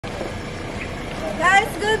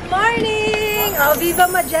Guys, good morning! Oh, Viva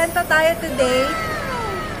Magenta tayo today.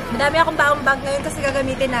 Madami akong baong bag ngayon kasi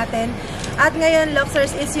gagamitin natin. At ngayon,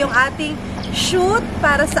 Luxers, is yung ating shoot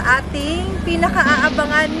para sa ating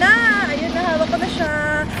pinaka-aabangan na. Ayun, nahawak ko na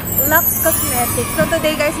siya. Luxe Cosmetics. So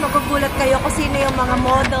today guys, magugulat kayo kung sino yung mga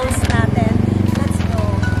models natin. Let's go!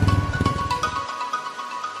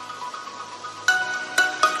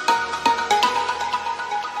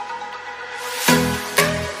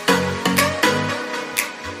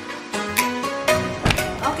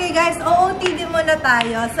 Okay guys, OOTD muna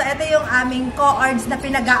tayo. So, ito yung aming co-ords na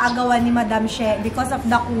pinag-aagawan ni Madam She because of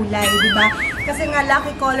the kulay, di ba? Kasi nga,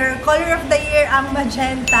 lucky color of the year ang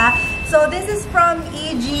magenta. So, this is from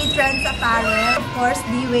EG Trends Apparel. Of course,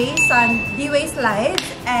 D-Way Slides.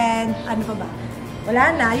 And, ano pa ba?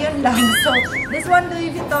 Wala na, yun lang. So, this one,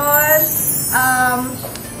 Louis Vuitton.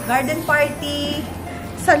 Garden Party.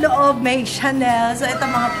 Sa loob, may Chanel. So, ito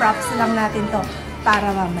mga props lang natin to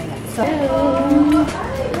para mamaya. So,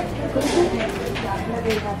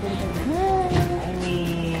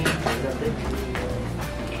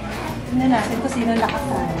 tingnan natin kung sino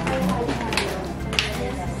lakasan.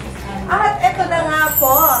 At ito na nga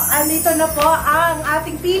po, andito na po ang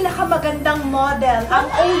ating pinakamagandang model, ang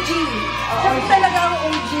OG. Siya talaga ang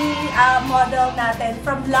OG model natin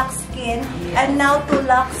from Luxe Skin and now to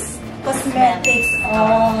Luxe Cosmetics.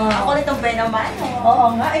 Oh. Ako nito ba naman?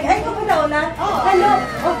 Oo nga. Ay, ito po na. Hello.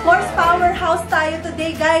 Of course, powerhouse tayo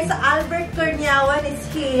today, guys. Albert Corniawan is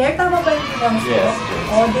here. Tama ba yung pinang? Yes.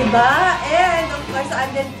 Oh, diba? And of course,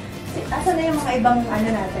 asan na yung mga ibang ano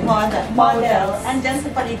natin? Models. Andyan sa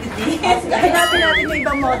paligid. Hanapin natin yung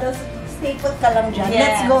ibang models. Stay put ka lang dyan.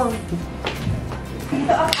 Yes. Let's go.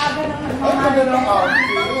 Dito ang aga ng mga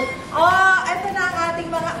ito na ang ating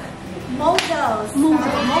mga models.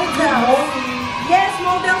 Yes,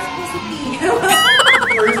 models po si P.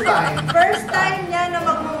 First time niya na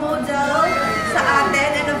mag-model sa atin.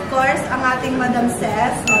 And of course, ang ating Madam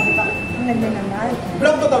Ses. O, diba? Ang ganda naman.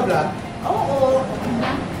 Vlog ba ito, vlog? Oo.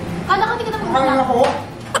 Kala ko hindi ka naman Parang ako?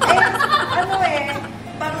 Eh,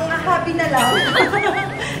 pang happy na lang.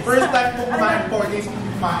 First time ko kumain 4 days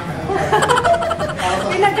kumain na.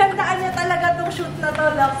 Pinagandaan niya talaga tong shoot na to,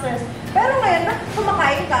 Luxers. Pero ngayon,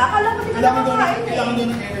 kumakain ka. Akala ko hindi ka na kumakain eh. Kailangan doon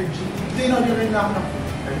ng energy. Hindi na rin lang ako ng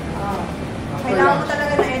kailangan mo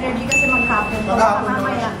talaga ng energy kasi maghapon.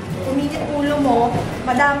 Mamaya, uminit ulo mo,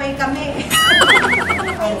 madamay kami.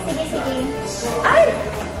 Sige. Ay!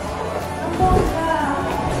 Ang bongga.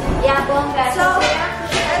 Yeah, bongga. So,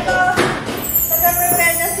 ito,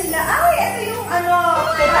 nag-prepare na sila. Ay, ito yung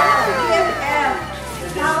BFF.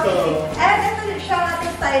 And ito siya ang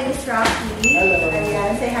ating stylist, Rocky. Hello.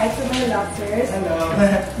 Ayan, say hi to my Luxers. Hello.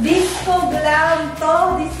 Disco glam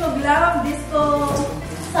to. Disco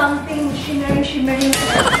something shimmering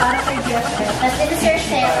para kay BFF. But it is your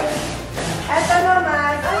sale. Ito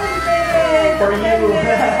naman, For you.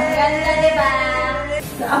 Ganda, diba?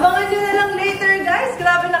 Abangan nyo na lang later, guys.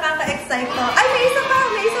 Grabe, nakaka-excite to. Ay, may isa pa.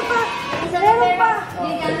 Meron pa.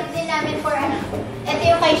 Ginamit din namin for ano. Ito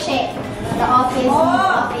yung kay She. The office.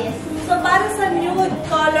 Office. So, para sa nude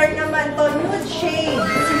color naman to, nude shade.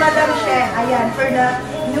 Si Madam She. Ayan, for the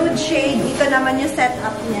nude shade. Ito naman yung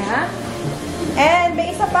setup niya. And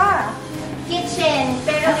may isa pa. Kitchen.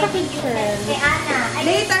 Pero sa kitchen. Kay Ana.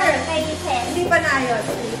 Later. Kay Chen. Hindi pa naayos.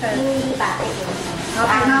 Later. Hindi pa.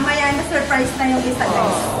 Okay, mamaya na surprise na yung isa,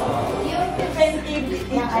 guys.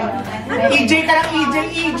 EJ ka lang,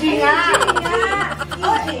 EJ nga!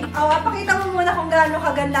 Pakita mo muna kung gaano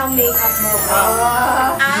kaganda ang makeup mo.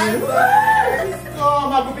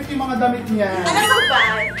 Magupit yung mga damit niya. Alam mo ba?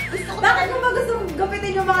 Bakit mo ba gusto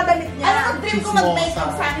gupitin yung mga damit niya? Alam mo, dream ko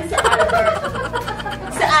mag-makeup sa akin si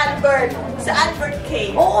Albert. Sa Albert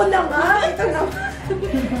K. Oo na nga, ito na.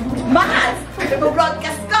 Mahal!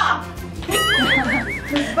 Nag-broadcast ko!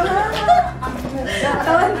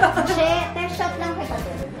 Che, test shot lang kita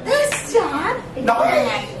doon. Test shot? Naku,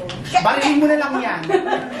 balikin mo na lang yan.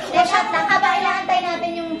 Test shot lang. Habang ilaantay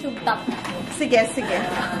natin yung tube top. Sige.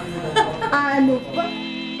 Ano ba?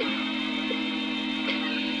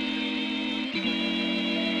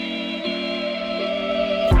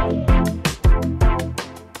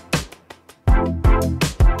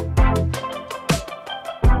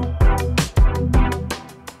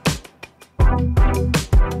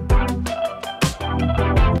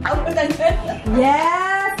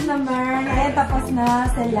 Yes naman! Ayan, tapos na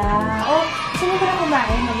sila. Oh, sino ba na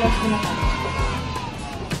kumain? Mag-watch ko na ka.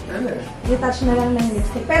 I-touch na lang ng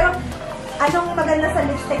lipstick. Pero, anong maganda sa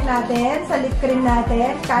lipstick natin? Sa lip cream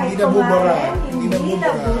natin? Kahit kumain, hindi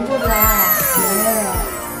nabubura. Yeah.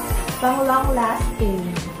 Pang long lasting.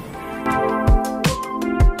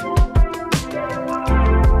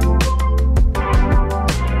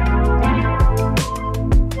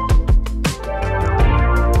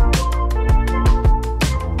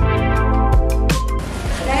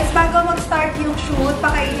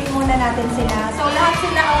 muna natin sila. So, lahat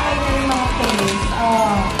sila okay na yung mga face.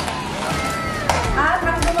 Oh. At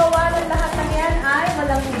ang gumawa ng lahat ng yan ay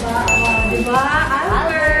walang iba. Oh, diba?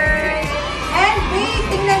 Albert! And wait,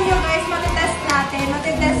 tingnan nyo guys, matitest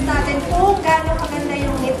natin kung gano'ng kaganda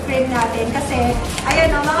yung lip cream natin. Kasi,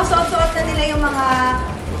 ayan o, mga suot-suot na nila yung mga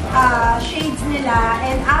shades nila.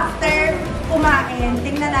 And after kumain,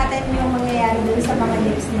 tingnan natin yung mangyayari dun sa mga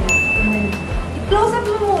lips nila. I-close up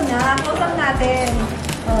mo muna. Close up natin.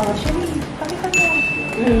 Oh, Sherry, pakita mo.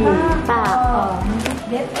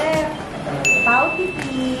 Get it. Pouty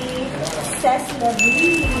Tea. Says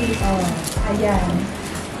Lovely. Oh, ayan.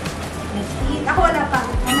 Let's eat. Ako wala pa.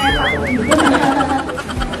 Mamaya pa ako.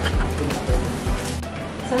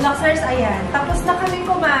 So, Luxers, ayan. Tapos na kami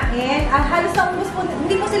kumain. Halos naubos po.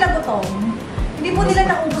 Hindi po sila gutom. Hindi po nila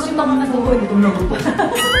naubos yung mga food.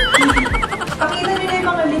 Pakita nyo na yung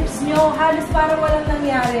mga lips nyo. Halos parang walang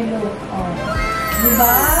nangyari, look. Oh.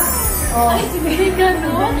 Diba? Oh. Ay, si Mega,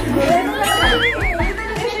 no?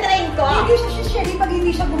 Train ko. Hindi siya Sherry pag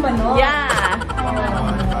hindi siya gumano. Yeah.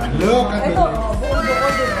 Look at ito, buo-buo, diba?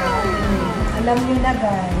 Alam nyo na,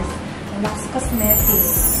 guys. Luxe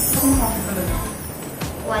Cosmetics.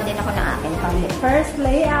 Kuha din ako ng akin. First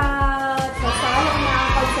layout. Sasalang na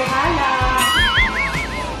ang pagsahala.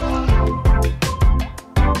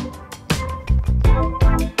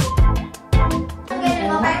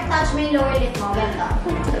 Touch mo yung lower lip mo.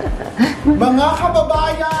 Welcome. mga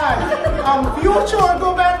kababayan, ang future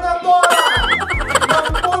gobernadora ng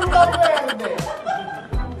Punta Verde.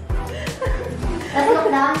 Tatlok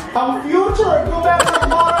na? Ang future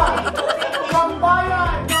gobernadora ng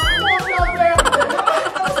bayan ng Punta Verde.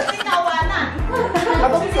 Sa ginawa na.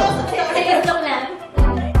 Tapos ka. Tatlok na.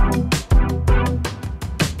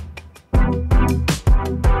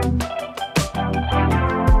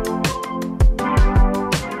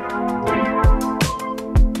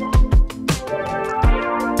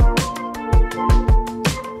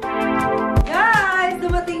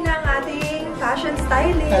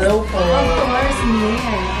 Hello po. Of course, Mir.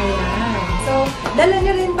 Ayan. So, dala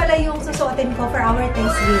nyo rin pala yung susuotin ko for our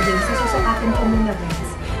Thanksgiving. So, susukatin ko muna,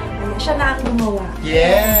 guys. Ayan, siya na ang gumawa.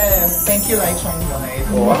 Yes! Thank you, Light Shine Light.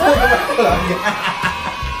 Oh.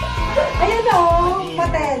 Ayan o,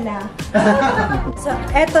 patela. So,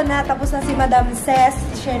 eto na. Tapos na si Madam Cess,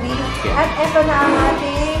 Sherry. At eto na ang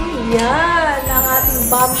ating, yan, ang ating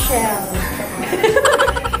bombshell.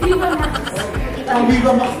 Viva Max. Ang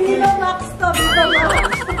Viva Max. Viva Max to, Viva Max.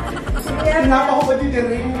 Pinapa ko ba dito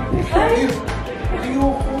rin?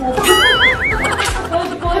 Ayoko.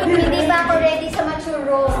 Hindi pa ako ready sa mature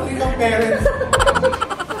role. Isang parents.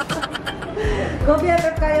 Go,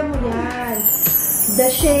 BFF, kaya mo yan. The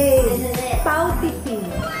shade. Pouty Tea.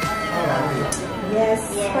 Yes,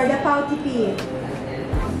 for the Pouty Tea.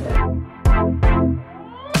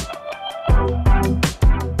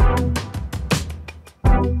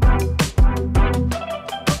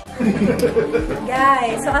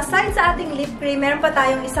 Guys, so aside sa ating lip cream, meron pa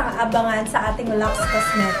tayong isang abangan sa ating Luxe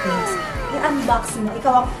Cosmetics. I-unbox mo.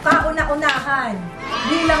 Ikaw ang kauna-unahan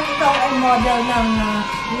bilang ikaw ay model ng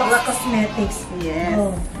Luxe Cosmetics. Yes.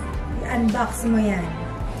 Oh, i-unbox mo yan.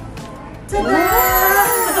 Tada!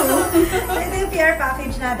 So, ito yung PR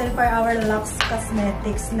package natin for our Luxe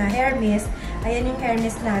Cosmetics na hair mist. Ayan yung hair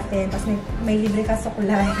mist natin. Tapos may libre ka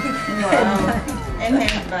sukulay. Wow. And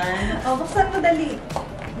headband. Oh, buksan mo dali.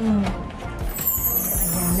 Ayan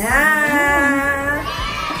na.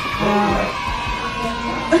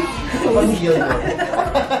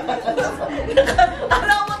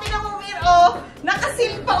 Alam mo, tinang umir, oh.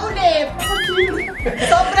 Nakasil pa ulit.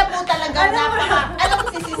 Sobra po talaga. Alam mo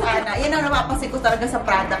si Sana, yan ang napapansin ko talaga sa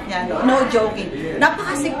product niya, no? No joking.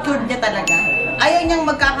 Napaka-secured niya talaga. Ayaw niyang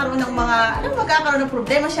magkakaroon ng magkakaroon ng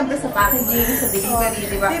problema, syempre sa packaging, sa delivery,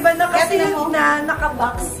 di ba? Diba nakasil na,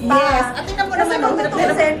 nakabox pa. Yes. At tingnan mo naman, kung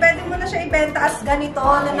tutusin, pwede mo na siya ibenta as ganito,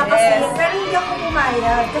 na nakasil. Yes. Pero hindi ako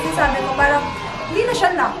pumayag. Kasi sabi ko, parang, hindi na siya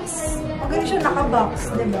Luxe. Pag hindi siya nakabox,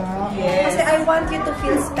 diba? Yes. Kasi I want you to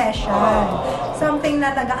feel special. Something na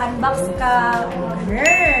taga-unbox ka.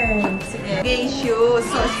 Gay shoes.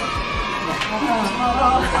 So,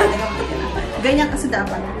 ganyan kasi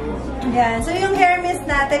dapat. Yan. So, yung hair mist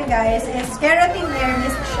natin, guys, is keratin hair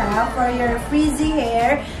mist siya for your frizzy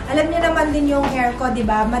hair. Alam niyo naman din yung hair ko, di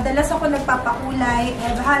ba? Madalas ako nagpapakulay.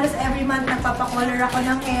 Halos every month nagpapacolor ako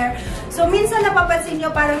ng hair. So, minsan napapansin nyo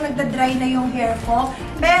parang nagda-dry na yung hair ko.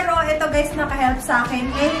 Pero, ito guys, naka-help sa akin.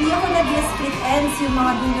 Eh, hindi ako nag-split ends yung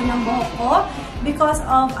mga dulo ng buhok ko because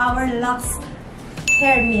of our Luxe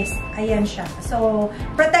hair mist. Ayan siya. So,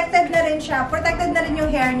 protected na rin siya. Protected na rin yung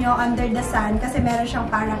hair nyo under the sun kasi meron siyang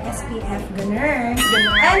parang SPF, ganun.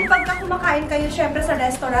 And pagka kumakain kayo, syempre sa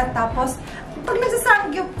restaurant, tapos pag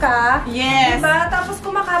nagsasangyup ka, yes, diba? Tapos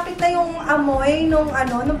kumakapit na yung amoy nung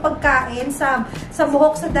pagkain sa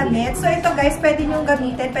buhok sa damit. So ito guys, pwede nyo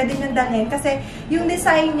gamitin, pwede nyo dalhin kasi yung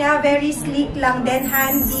design niya very sleek lang, then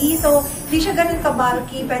handy. So di siya ganun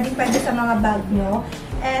ka-bulky, pwede sa mga bag nyo.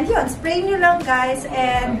 And yun, spray nyo lang guys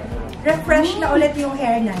and refresh na ulit yung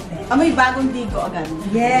hair natin. Amoy bagong digo agad.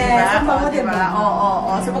 Yes, diba? Diba?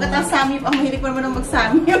 Oo. So pagkat ang samyup, ang mahilig mo naman ng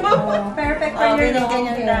magsamyup. Perfect for your long hair.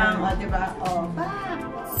 Ganyan lang. O, diba? O,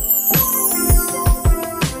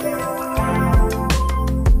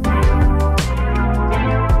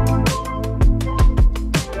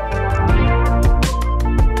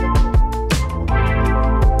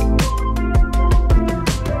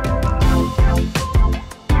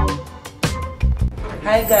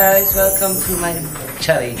 Hi guys, welcome to my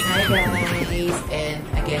channel. Hi guys, and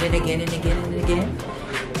again and again and again and again,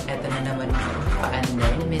 eto na naman ang paano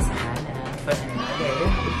ni Miss Hannah for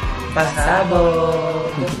another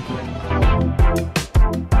pasabog.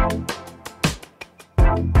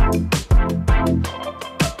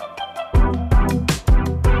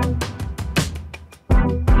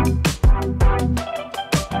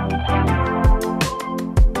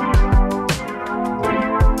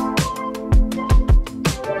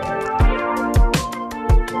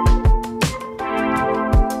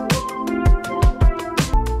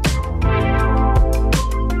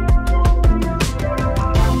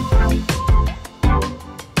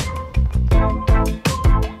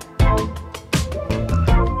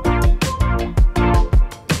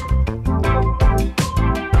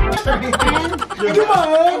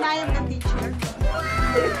 and I am the teacher.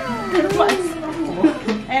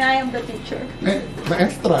 And I am the teacher.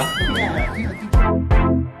 Extra.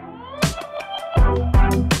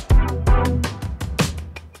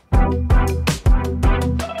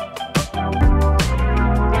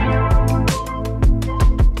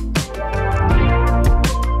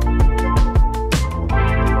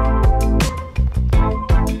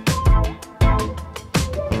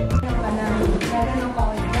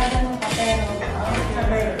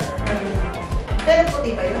 Pero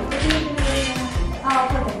puti ba yun? Puti.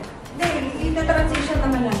 Hindi, ina-transition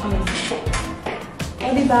naman natin.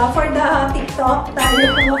 Diba? For the TikTok,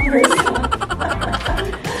 tayo mga person.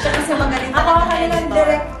 Siya kasi magaling Ako kanilang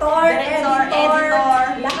director, editor,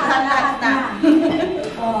 lahat na.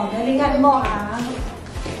 Galingan mo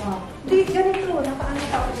Di, ganito. Nakaano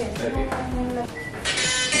ka ulit.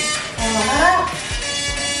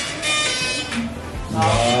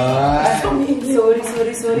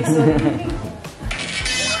 Sorry.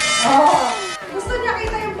 Gusto niya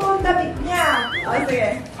kita yung buong damit niya.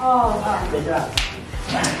 Sige.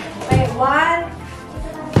 Okay, one.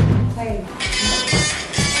 Okay.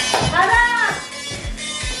 Harap!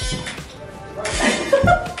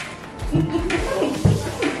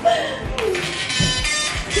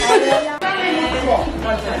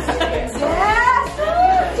 Yes!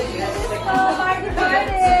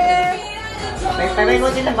 Party!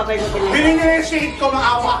 Bili niyo yung shade ko,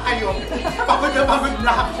 maawa kayo. Pagod na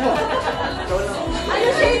ako. Ano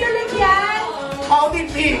shade ulit yan? Paulit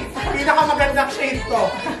pink. Pinakamagandang shade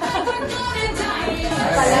ko.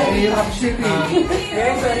 Ay, yung shade pink.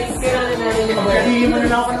 Kalihin mo na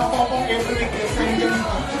lang ako ng kopong every week.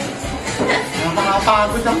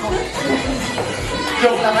 Nakakapagod ako.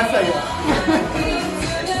 Joke naman sa'yo.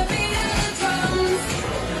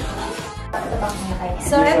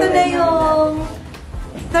 So, ito na yung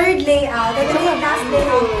third layout. Ito na yung last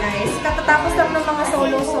layout, guys. Katatapos lang ng mga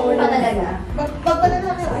solo-solo.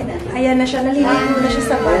 Pagpadala kayo. Ayan na siya. Naliligo na siya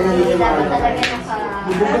sa body. Dapat talaga naka...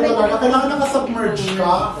 Kailangan nakasubmerge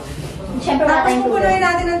ka. Siyempre wala Tapos tayong tubig. pupunuin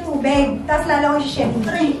natin ng tubig. Tapos lalo akong shit.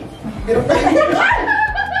 Uy,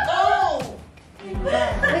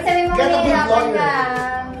 sabi mo nahihirapan ka.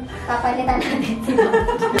 Papalitan natin si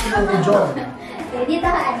Enjoy. dito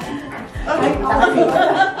ka.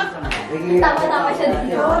 Tawa-tawa siya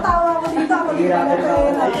dito. Tawa ako dito. Ako dito.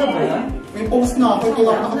 May post na ako. Ito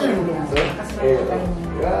lang nakatulong.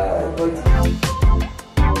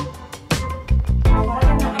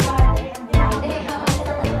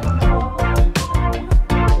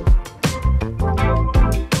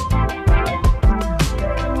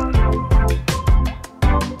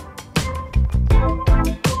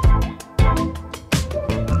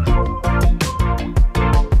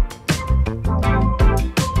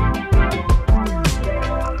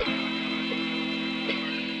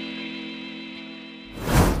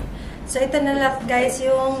 So, ito na lang guys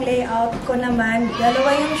yung layout ko naman.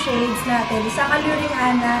 Dalawa yung shades natin. Isang Alluring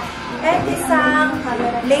Ana and isang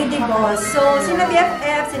Lady Boss. So, sina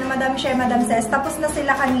BFF, sina Madam She, Madam Ses, tapos na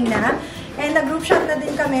sila kanina. And nag-group shot na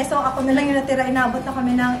din kami. So, ako na lang yung natira. Inabot na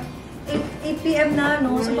kami ng 8 p.m. na,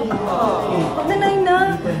 no? So, baka, pag na 9 na.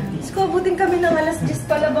 So, abutin kami ng alas 10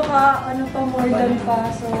 pala. Baka, ano pa, more than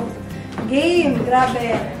pa. So, game.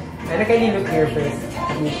 Grabe. Ano kayo look here first?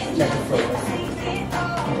 Check the focus.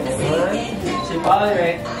 Si Paul,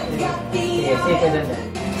 right? Sige, safe na na.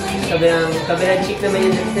 Kabilang cheek naman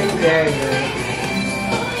yung distance there.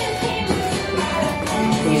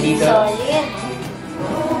 Sige dito. Solid.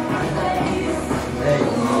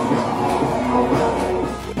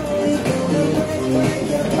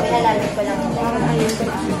 Pinalalim ko lang.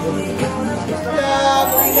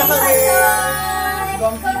 Uwi na kami!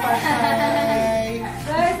 Bumpy pasay!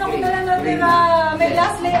 Guys, ako na lang natira. May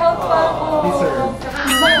last layout pa ako.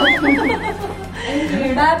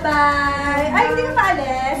 Bye-bye! Ay, hindi ka pa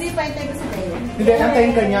alis? Hindi pa, hintay ko sa tayo. Hindi,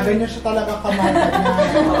 antayin ka niya. Ganyan siya talaga kamata niya.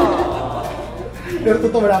 Pero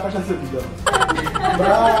totoo, wala pa siya sa video.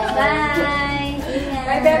 Bye! Bye!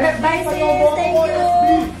 Ingat! Bye, sis! Thank you!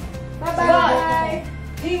 Bye-bye!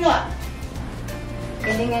 Ingat!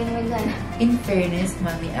 Galingan mo dyan. In fairness,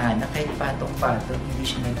 Mami Ana, kahit patong-patong, hindi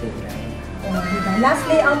siya nagdadry. Diba? Last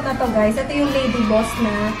layout na to guys. Ito yung Lady Boss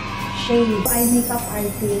na shade. Eye makeup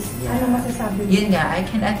artist. Yeah. Ano masasabi niyo? Yun nga, I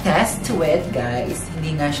can attest to it, guys.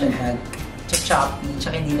 Hindi nga siya nag-choppy,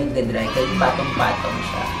 tsaka hindi nagdadry, kahit patong-patong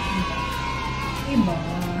siya. Iba.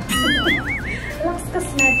 Luxe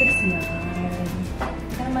Cosmetics yan.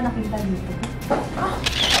 Kaya naman nakita dito.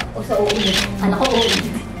 O sa uulit. Anak ko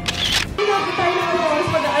uulit. Hindi tayo naman oras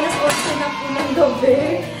mag-alas 11 na po ng gabi.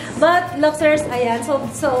 But, Luxers, ayan, so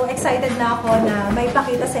excited na ako na may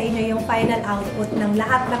pakita sa inyo yung final output ng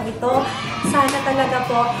lahat ng ito. Sana talaga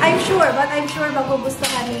po, I'm sure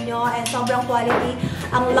magugustuhan ninyo and sobrang quality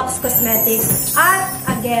ang Luxe Cosmetics. At,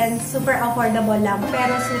 again, super affordable lang,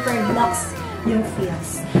 pero super luxe yung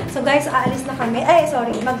feels. So guys, aalis na kami. Ay,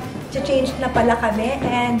 sorry, mag-change na pala kami.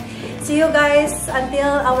 And see you guys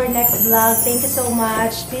until our next vlog. Thank you so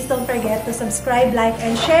much. Please don't forget to subscribe, like,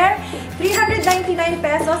 and share. 399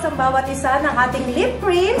 pesos ang bawat isa ng ating lip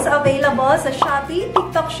creams available sa Shopee,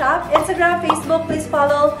 TikTok Shop, Instagram, Facebook. Please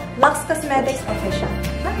follow Luxe Cosmetics Official.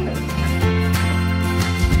 Bye!